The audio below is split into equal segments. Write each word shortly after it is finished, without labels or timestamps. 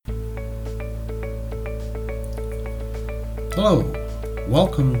Hello,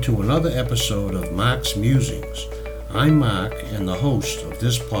 welcome to another episode of Mark's Musings. I'm Mark and the host of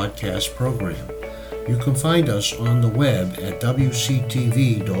this podcast program. You can find us on the web at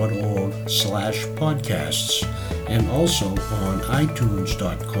wctv.org/podcasts and also on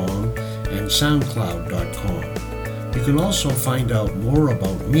itunes.com and soundcloud.com. You can also find out more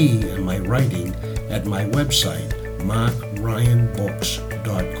about me and my writing at my website,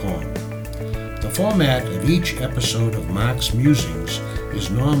 markryanbooks.com. The format of each episode of Mark's Musings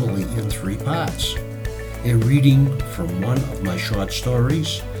is normally in 3 parts: a reading from one of my short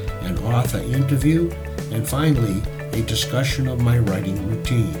stories, an author interview, and finally, a discussion of my writing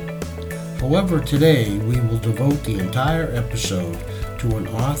routine. However, today we will devote the entire episode to an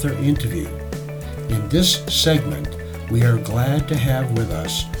author interview. In this segment, we are glad to have with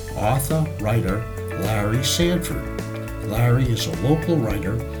us author-writer Larry Sanford. Larry is a local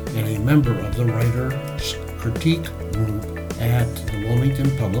writer and a member of the Writers' Critique Group at the Wilmington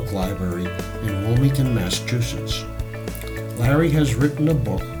Public Library in Wilmington, Massachusetts. Larry has written a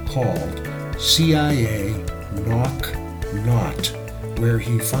book called CIA Knock Not, where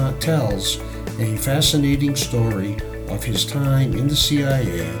he tells a fascinating story of his time in the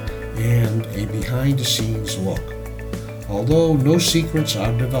CIA and a behind-the-scenes look. Although no secrets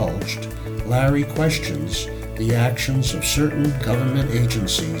are divulged, Larry questions the actions of certain government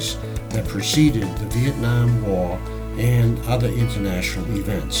agencies that preceded the Vietnam War and other international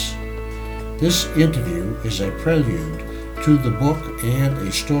events. This interview is a prelude to the book and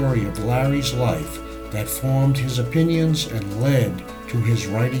a story of Larry's life that formed his opinions and led to his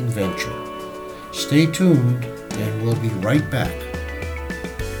writing venture. Stay tuned and we'll be right back.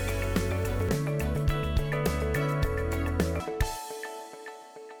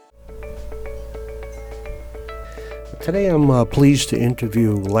 Today I'm pleased to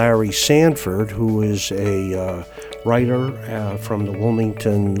interview Larry Sanford, who is a writer from the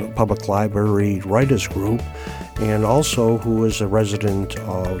Wilmington Public Library Writers Group, and also who is a resident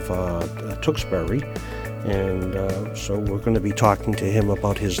of Tewksbury. And so we're going to be talking to him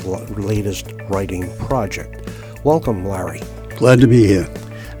about his latest writing project. Welcome, Larry. Glad to be here.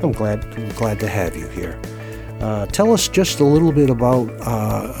 I'm glad to have you here. Tell us just a little bit about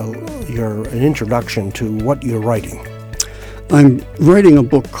an introduction to what you're writing. I'm writing a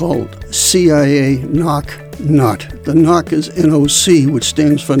book called CIA Knock Not. The knock is NOC, which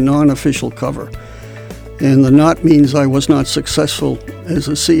stands for non-official cover. And the not means I was not successful as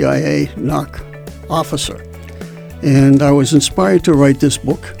a CIA knock officer. And I was inspired to write this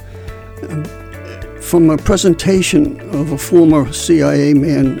book from a presentation of a former CIA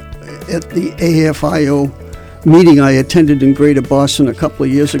man at the AFIO meeting I attended in Greater Boston a couple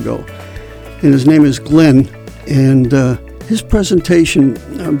of years ago. And his name is Glenn. And his presentation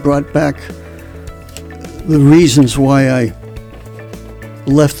brought back the reasons why I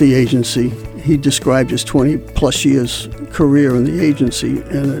left the agency. He described his 20-plus years career in the agency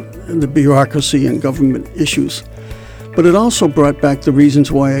and the bureaucracy and government issues. But it also brought back the reasons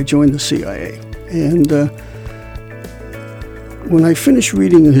why I joined the CIA. And when I finished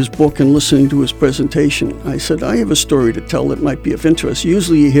reading his book and listening to his presentation, I said, I have a story to tell that might be of interest.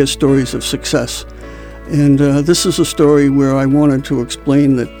 Usually you hear stories of success. And this is a story where I wanted to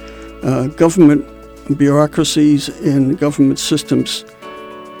explain that government bureaucracies and government systems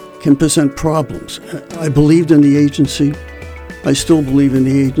can present problems. I believed in the agency. I still believe in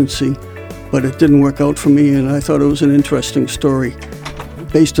the agency, but it didn't work out for me, and I thought it was an interesting story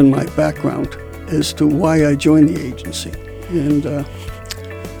based on my background as to why I joined the agency. And the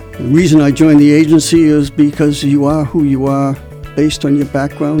reason I joined the agency is because you are who you are based on your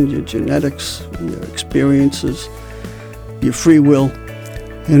background, your genetics, your experiences, your free will.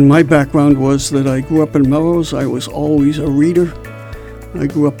 And my background was that I grew up in Melrose. I was always a reader. I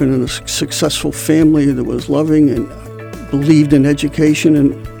grew up in a successful family that was loving and believed in education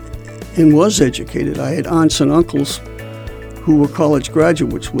and was educated. I had aunts and uncles who were college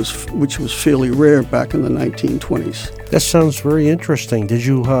graduates, which was fairly rare back in the 1920s. That sounds very interesting. Did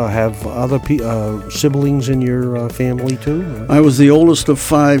you have other siblings in your family too? I was the oldest of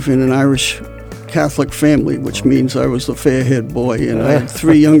 5 in an Irish Catholic family, which means I was the fair-haired boy, and I had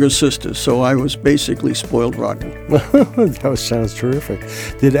 3 younger sisters, so I was basically spoiled rotten. That sounds terrific.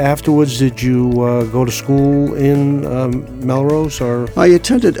 Afterwards, did you go to school in Melrose? Or I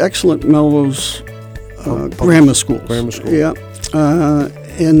attended excellent Melrose grammar schools. Grammar school. Yeah.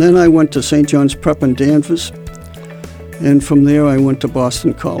 And then I went to St. John's Prep in Danvers, and from there I went to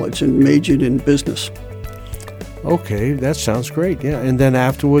Boston College and majored in business. Okay, that sounds great. Yeah, and then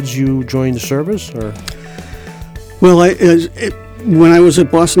afterwards you joined the service, or? Well, when I was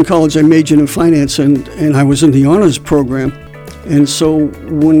at Boston College, I majored in finance, and I was in the honors program. And so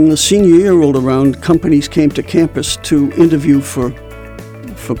when the senior year rolled around, companies came to campus to interview for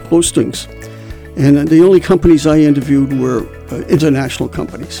postings. And the only companies I interviewed were international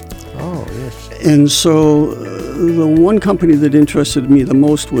companies. Oh, yes. And so the one company that interested me the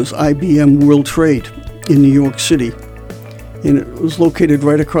most was IBM World Trade in New York City. And it was located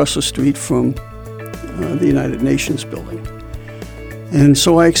right across the street from the United Nations building. And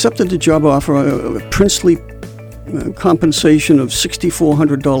so I accepted the job offer, a princely compensation of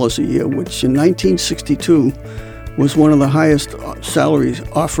 $6,400 a year, which in 1962 was one of the highest salaries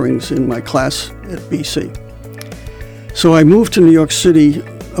offerings in my class at BC. So I moved to New York City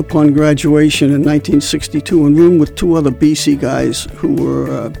upon graduation in 1962 and roomed with two other BC guys who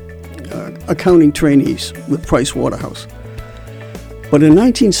were accounting trainees with Price Waterhouse. But in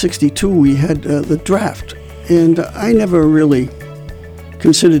 1962 we had the draft, and I never really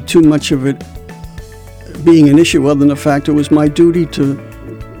considered too much of it being an issue other than the fact it was my duty to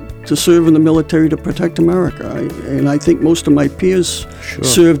serve in the military to protect America. And I think most of my peers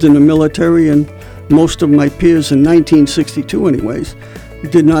served in the military, and most of my peers in 1962 anyways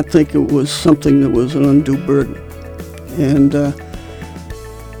did not think it was something that was an undue burden. And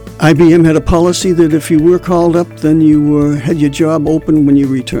IBM had a policy that if you were called up, then you had your job open when you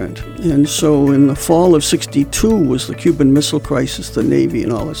returned. And so in the fall of 62 was the Cuban Missile Crisis, the Navy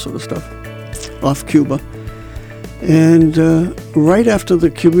and all that sort of stuff off Cuba. And right after the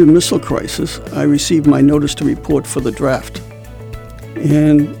Cuban Missile Crisis, I received my notice to report for the draft.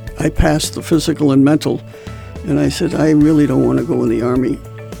 And I passed the physical and mental, and I said, I really don't want to go in the Army.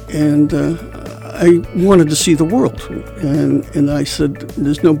 And I wanted to see the world. And I said,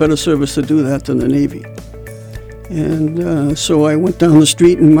 there's no better service to do that than the Navy. And so I went down the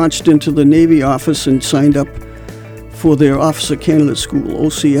street and marched into the Navy office and signed up for their Officer Candidate School,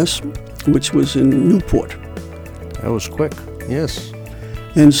 OCS, which was in Newport. That was quick, yes.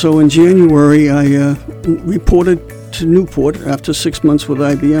 And so in January, I reported to Newport after 6 months with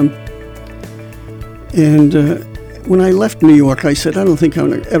IBM. And when I left New York, I said, I don't think I'm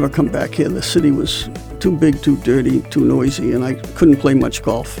going to ever come back here. The city was too big, too dirty, too noisy, and I couldn't play much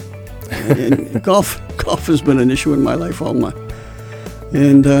golf. And golf has been an issue in my life all my.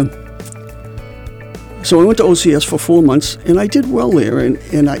 And so I went to OCS for 4 months, and I did well there.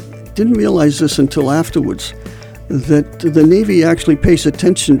 And I didn't realize this until afterwards, that the Navy actually pays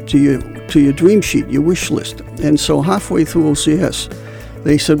attention to your dream sheet, your wish list. And so halfway through OCS,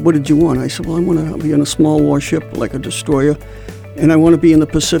 they said, what did you want? I said, well, I want to be on a small warship like a destroyer, and I want to be in the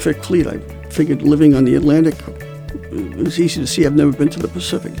Pacific Fleet. I figured living on the Atlantic, it was easy to see. I've never been to the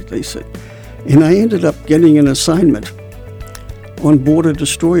Pacific, they said. And I ended up getting an assignment on board a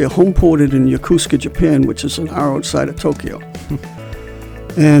destroyer home ported in Yokosuka, Japan, which is an hour outside of Tokyo.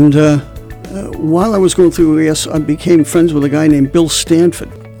 And while I was going through OCS, I became friends with a guy named Bill Stanford.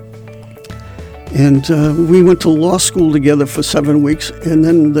 And we went to law school together for 7 weeks, and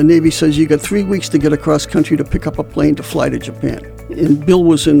then the Navy says, you got 3 weeks to get across country to pick up a plane to fly to Japan. And Bill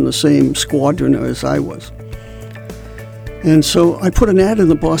was in the same squadron as I was. And so I put an ad in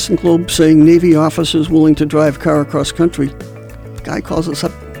the Boston Globe saying Navy officers willing to drive car across country. The guy calls us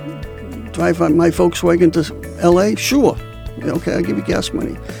up, drive my Volkswagen to LA? Sure. Okay, I'll give you gas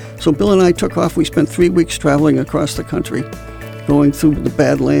money. So Bill and I took off. We spent 3 weeks traveling across the country, going through the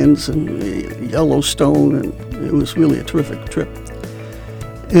Badlands and Yellowstone, and it was really a terrific trip.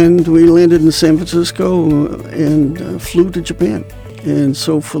 And we landed in San Francisco and flew to Japan. And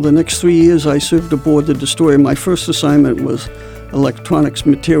so for the next 3 years, I served aboard the destroyer. My first assignment was electronics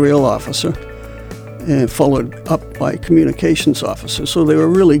material officer, and followed up by communications officer. So they were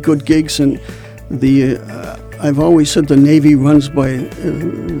really good gigs, and I've always said the Navy runs by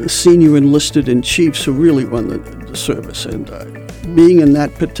senior enlisted and chiefs who really run the service. And being in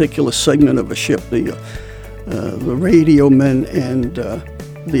that particular segment of a ship, the radio men and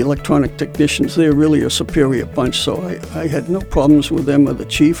the electronic technicians, they're really a superior bunch. So I had no problems with them or the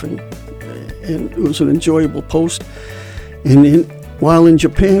chief, and it was an enjoyable post. And while in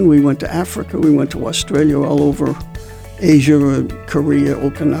Japan, we went to Africa, we went to Australia, all over Asia, Korea,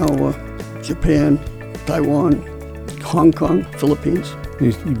 Okinawa, Japan, Taiwan, Hong Kong, Philippines.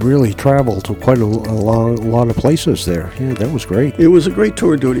 You really traveled to quite a lot of places there. Yeah, that was great. It was a great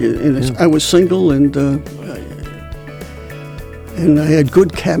tour duty. And I was single, and I had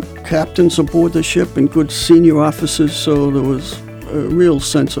good captains aboard the ship and good senior officers, so there was a real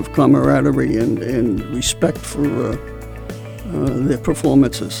sense of camaraderie and respect for their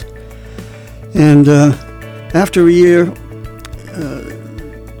performances. And after a year,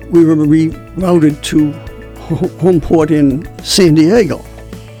 we were rerouted to home port in San Diego.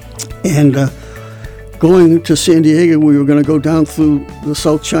 And going to San Diego, we were going to go down through the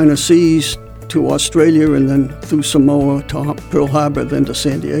South China Seas to Australia and then through Samoa to Pearl Harbor, then to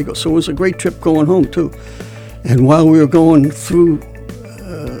San Diego. So it was a great trip going home, too. And while we were going through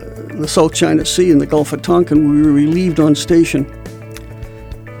the South China Sea and the Gulf of Tonkin, we were relieved on station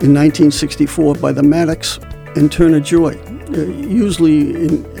in 1964 by the Maddox and Turner Joy. Usually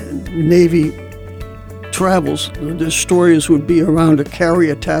in Navy travels, the destroyers would be around a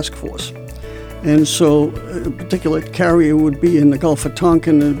carrier task force. And so a particular carrier would be in the Gulf of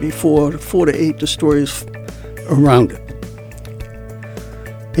Tonkin, and there'd be four to eight destroyers around it.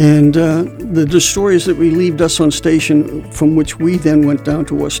 And the destroyers that relieved us on station, from which we then went down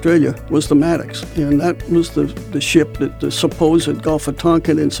to Australia, was the Maddox. And that was the ship that the supposed Gulf of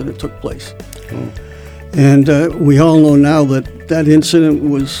Tonkin incident took place. Oh. And we all know now that that incident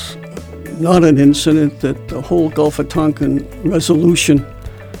was not an incident, that the whole Gulf of Tonkin resolution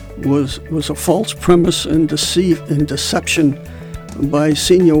was a false premise and deception by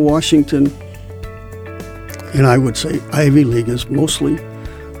senior Washington, and I would say Ivy Leaguers mostly,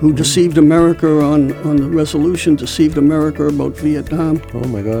 who deceived America on the resolution, deceived America about Vietnam. Oh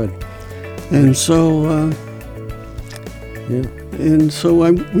my God! And so,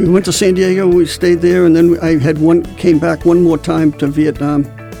 we went to San Diego. We stayed there, and then I came back one more time to Vietnam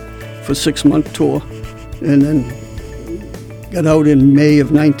for a 6-month tour, and then got out in May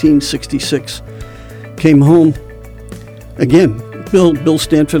of 1966. Came home again. Bill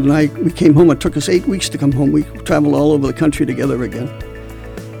Stanford and we came home. It took us 8 weeks to come home. We traveled all over the country together again.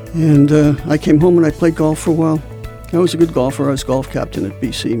 And I came home and I played golf for a while. I was a good golfer. I was golf captain at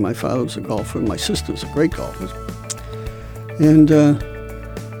BC. My father was a golfer. My sister's a great golfer. And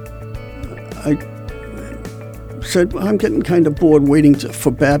I said, I'm getting kind of bored waiting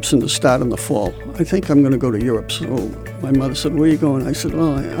for Babson to start in the fall. I think I'm going to go to Europe. So my mother said, where are you going? I said,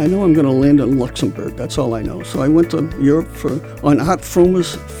 well, I know I'm going to land in Luxembourg. That's all I know. So I went to Europe on Art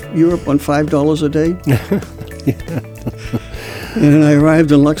Frommer's Europe on $5 a day. And I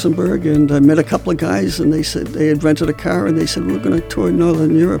arrived in Luxembourg, and I met a couple of guys, and they said they had rented a car, and they said, we're going to tour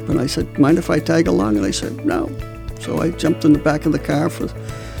Northern Europe. And I said, mind if I tag along? And they said, no. So I jumped in the back of the car. For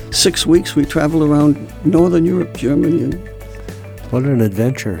 6 weeks, we traveled around Northern Europe, Germany. And what an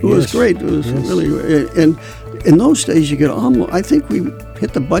adventure. It was great. It was really, and in those days, you get almost, I think we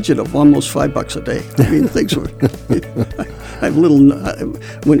hit the budget of almost $5 a day. I mean, things were,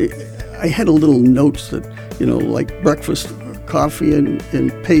 I had a little notes that, like breakfast, coffee and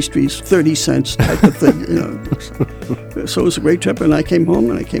pastries, 30 cents type of thing. So it was a great trip, and I came home,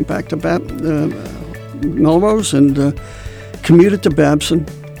 and I came back to Melrose and commuted to Babson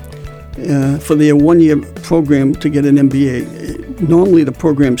for their 1-year program to get an MBA. Normally the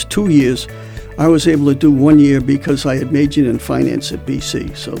program's 2 years. I was able to do 1 year because I had majored in finance at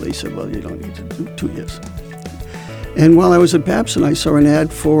BC. So they said, well, you don't need to do 2 years. And while I was at Babson, I saw an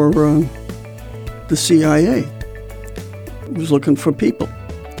ad for the CIA. It was looking for people.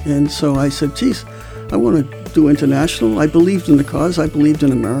 And so I said, geez, I want to do international. I believed in the cause. I believed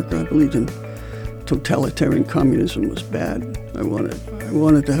in America. I believed in totalitarian communism was bad. I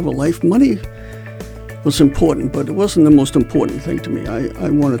wanted to have a life. Money was important, but it wasn't the most important thing to me. I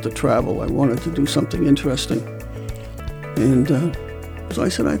wanted to travel. I wanted to do something interesting. And so I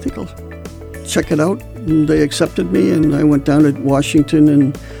said, I think I'll check it out. And they accepted me, and I went down to Washington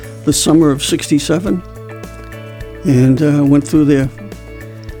in the summer of '67 and went through their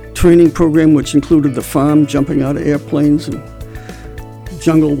training program, which included the farm, jumping out of airplanes, and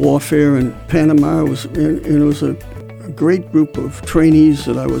jungle warfare in Panama. It was a great group of trainees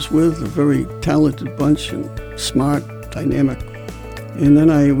that I was with, a very talented bunch and smart, dynamic. And then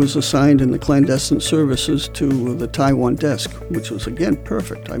I was assigned in the clandestine services to the Taiwan desk, which was, again,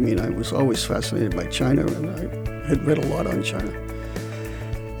 perfect. I mean, I was always fascinated by China, and I had read a lot on China.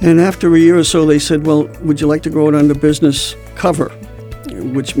 And after a year or so, they said, well, would you like to go out under business cover,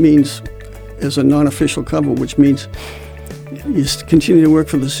 which means, as a non-official cover, which means you continue to work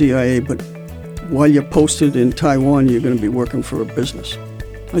for the CIA, but while you're posted in Taiwan, you're going to be working for a business.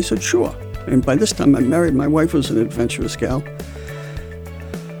 I said, sure. And by this time, I'm married. My wife was an adventurous gal.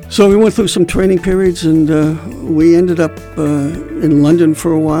 So we went through some training periods, and we ended up in London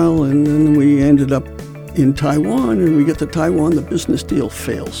for a while, and then we ended up in Taiwan, and we get to Taiwan, the business deal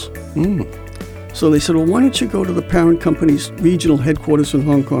fails. So they said, well, why don't you go to the parent company's regional headquarters in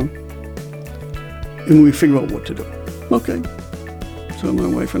Hong Kong, and we figure out what to do. Okay. So my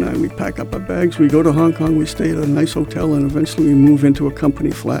wife and I, we pack up our bags, we go to Hong Kong, we stay at a nice hotel, and eventually we move into a company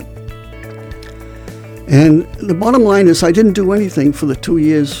flat. And the bottom line is I didn't do anything for the 2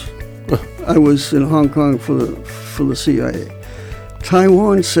 years I was in Hong Kong for the CIA.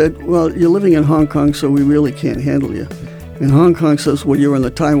 Taiwan said, well, you're living in Hong Kong, so we really can't handle you. And Hong Kong says, well, you're in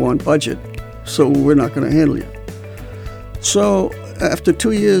the Taiwan budget, so we're not going to handle you. So after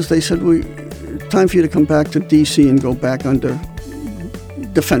 2 years, they said, time for you to come back to D.C. and go back under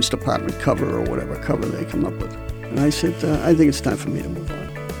Defense Department cover or whatever cover they come up with. And I said, I think it's time for me to move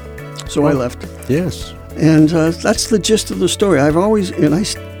on. So I left. Yes. And that's the gist of the story.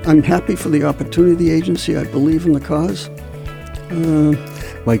 I'm happy for the opportunity of the agency. I believe in the cause.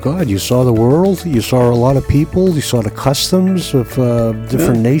 My God, you saw the world. You saw a lot of people. You saw the customs of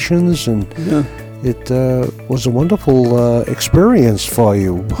different nations, and it was a wonderful experience for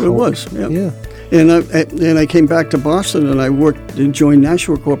you. It was, yeah. Yeah. And I came back to Boston, and I worked and joined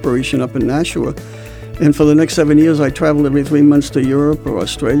Nashua Corporation up in Nashua. And for the next 7 years, I traveled every 3 months to Europe or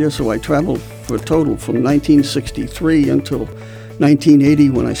Australia. So I traveled for a total from 1963 until 1980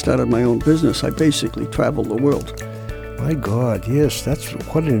 when I started my own business. I basically traveled the world. My God, yes, that's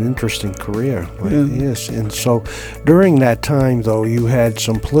quite an interesting career. Yeah. Yes, and so during that time, though, you had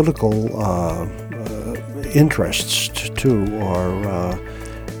some political interests too, or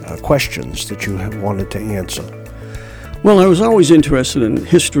questions that you wanted to answer. Well, I was always interested in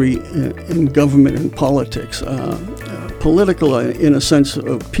history, in government, and politics. Political, in a sense,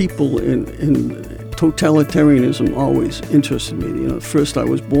 of people in totalitarianism always interested me. You know, first I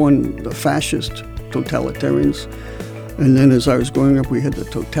was born the fascist totalitarians, and then as I was growing up, we had the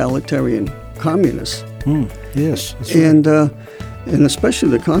totalitarian communists. Yes. And especially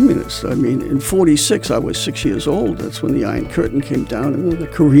the communists. I mean, in 1946, I was 6 years old. That's when the Iron Curtain came down, and then the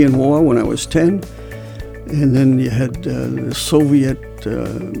Korean War when I was 10. And then you had the Soviet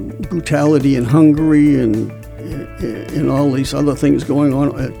brutality in Hungary and all these other things going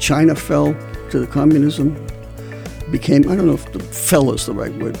on. China fell to the communism. I don't know if fell is the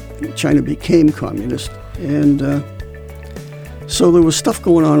right word. China became communist. And so there was stuff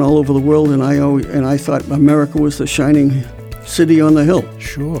going on all over the world, and I thought America was the shining city on the hill.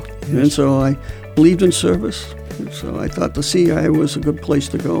 Sure. Yes. And so I believed in service. And so I thought the CIA was a good place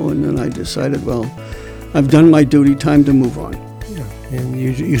to go, and then I decided, well, I've done my duty, time to move on. Yeah, and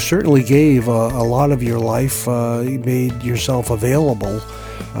you certainly gave a lot of your life. You made yourself available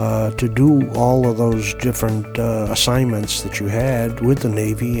to do all of those different assignments that you had with the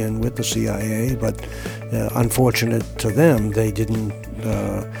Navy and with the CIA, but unfortunate to them, they didn't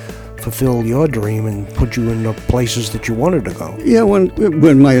fulfill your dream and put you in the places that you wanted to go. Yeah,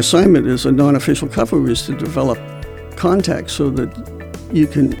 when my assignment as a non-official cover is to develop contacts so that you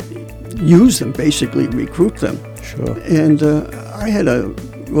can use them, basically recruit them. Sure. And I had a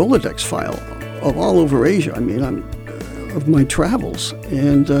Rolodex file of all over Asia. I mean, of my travels,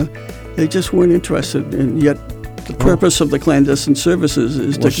 and they just weren't interested. And yet, the purpose of the clandestine services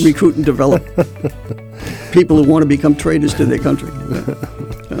is to recruit and develop people who want to become traitors to their country.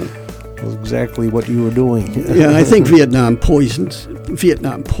 That's exactly what you were doing. Yeah, I think Vietnam poisoned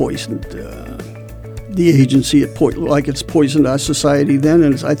the agency, like it's poisoned our society then,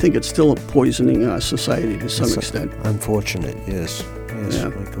 and I think it's still poisoning our society to some extent. Unfortunate, yes. Yeah.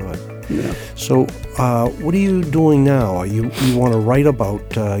 My God. Yeah. So, what are you doing now? You want to write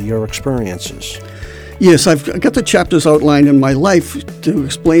about your experiences? Yes, I've got the chapters outlined in my life to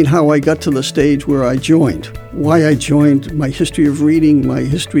explain how I got to the stage where I joined, why I joined, my history of reading, my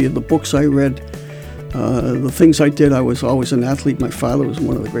history of the books I read, the things I did. I was always an athlete. My father was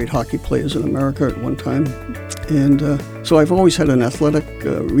one of the great hockey players in America at one time. And so I've always had an athletic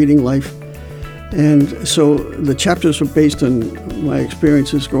reading life. And so the chapters were based on my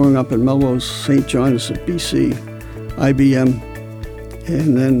experiences growing up in Melrose, St. John's, BC, IBM,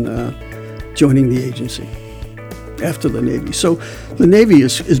 and then joining the agency after the Navy. So the Navy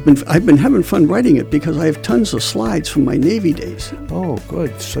I've been having fun writing it because I have tons of slides from my Navy days. Oh,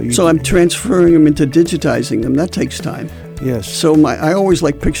 good. So I'm transferring them into digitizing them. That takes time. Yes. So I always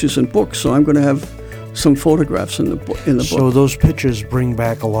like pictures in books, so I'm going to have some photographs in the book. So those pictures bring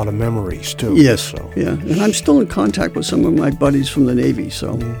back a lot of memories too. Yes. So. Yeah. And I'm still in contact with some of my buddies from the Navy.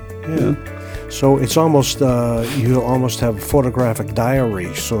 So. Yeah. So it's almost you almost have a photographic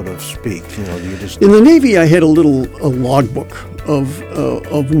diary, so to speak. You know, you just in the Navy. I had a logbook of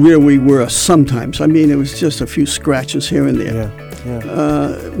where we were. Sometimes, I mean, it was just a few scratches here and there.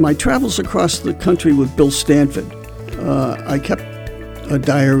 Yeah. My travels across the country with Bill Stanford, I kept a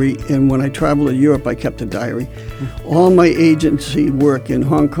diary, and when I traveled to Europe, I kept a diary. All my agency work in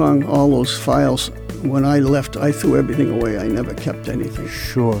Hong Kong, all those files. When I left, I threw everything away. I never kept anything.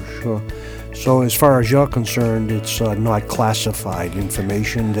 Sure. So as far as you're concerned, it's not classified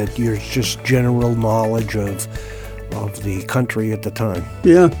information, that you're just general knowledge of the country at the time.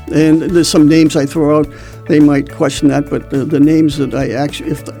 Yeah, and there's some names I throw out. They might question that, but the names that I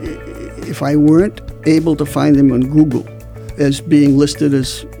actually, if I weren't able to find them on Google as being listed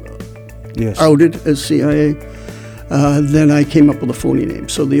as outed as CIA, then I came up with a phony name.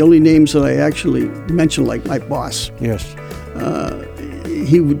 So the only names that I actually mentioned, like my boss,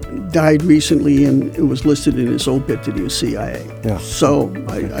 he died recently, and it was listed in his obit that he was CIA. Yeah. So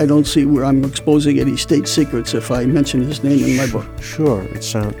I don't see where I'm exposing any state secrets if I mention his name in my book. Sure, that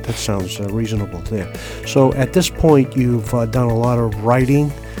sounds reasonable there. So at this point, you've done a lot of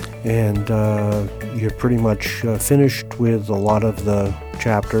writing, and you're pretty much finished with a lot of the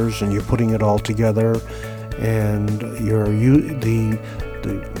chapters, and you're putting it all together, and you're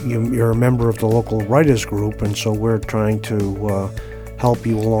a member of the local writers group, and so we're trying to help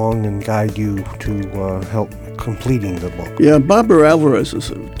you along and guide you to help completing the book. Yeah, Barbara Alvarez is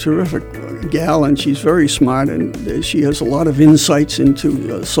a terrific gal, and she's very smart, and she has a lot of insights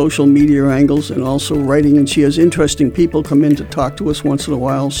into social media angles and also writing, and she has interesting people come in to talk to us once in a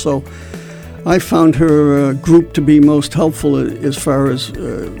while. So I found her group to be most helpful as far as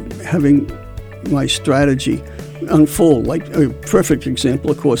having my strategy unfold. Like a perfect example,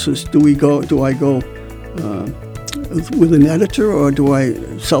 of course, is do I go with an editor, or do I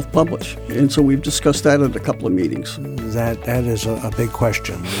self-publish? And so we've discussed that at a couple of meetings. That is a big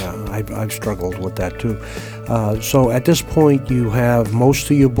question. Yeah, I've struggled with that too. So at this point, you have most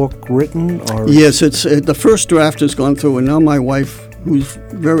of your book written? Or? Yes, it's the first draft has gone through, and now my wife, who's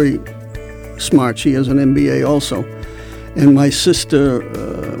very smart, she has an MBA also, and my sister,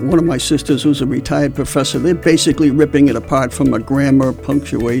 one of my sisters who's a retired professor, they're basically ripping it apart from a grammar,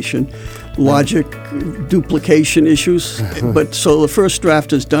 punctuation, logic, duplication issues. But so the first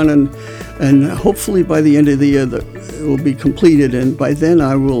draft is done, and hopefully by the end of the year it will be completed, and by then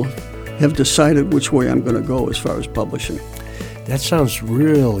I will have decided which way I'm going to go as far as publishing. That sounds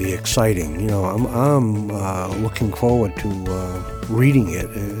really exciting. You know, I'm looking forward to reading it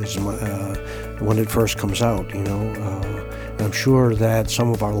when it first comes out. You know, I'm sure that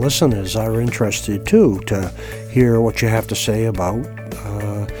some of our listeners are interested too to hear what you have to say about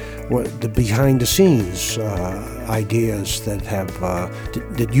what the behind-the-scenes ideas that have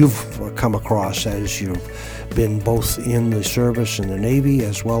that you've come across as you've been both in the service in the Navy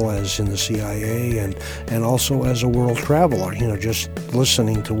as well as in the CIA and also as a world traveler. You know, just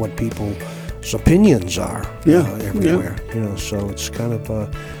listening to what people's opinions are everywhere. Yeah. You know, so it's kind of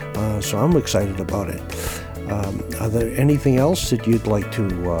so I'm excited about it. Are there anything else that you'd like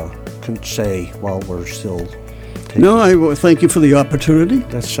to say while we're still? No, I thank you for the opportunity.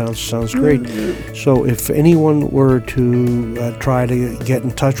 That sounds great. So if anyone were to try to get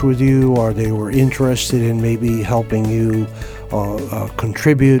in touch with you, or they were interested in maybe helping you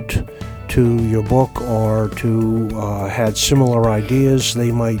contribute to your book, or to had similar ideas,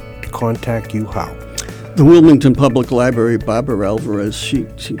 they might contact you how? The Wilmington Public Library, Barbara Alvarez.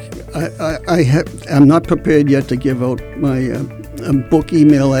 I'm not prepared yet to give out my book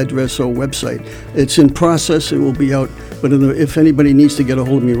email address or website. It's in process. It will be out. But if anybody needs to get a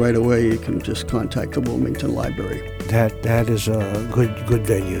hold of me right away, you can just contact the Wilmington Library. That is a good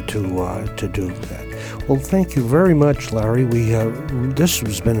venue to do that. Well, thank you very much, Larry. This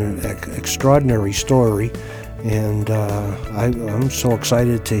has been an extraordinary story. And I'm so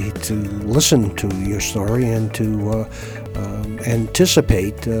excited to listen to your story and to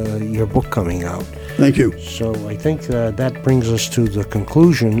anticipate your book coming out. Thank you. So I think that brings us to the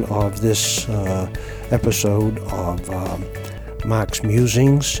conclusion of this episode of Mark's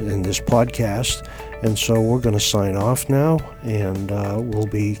Musings in this podcast. And so we're going to sign off now, and we'll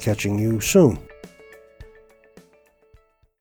be catching you soon.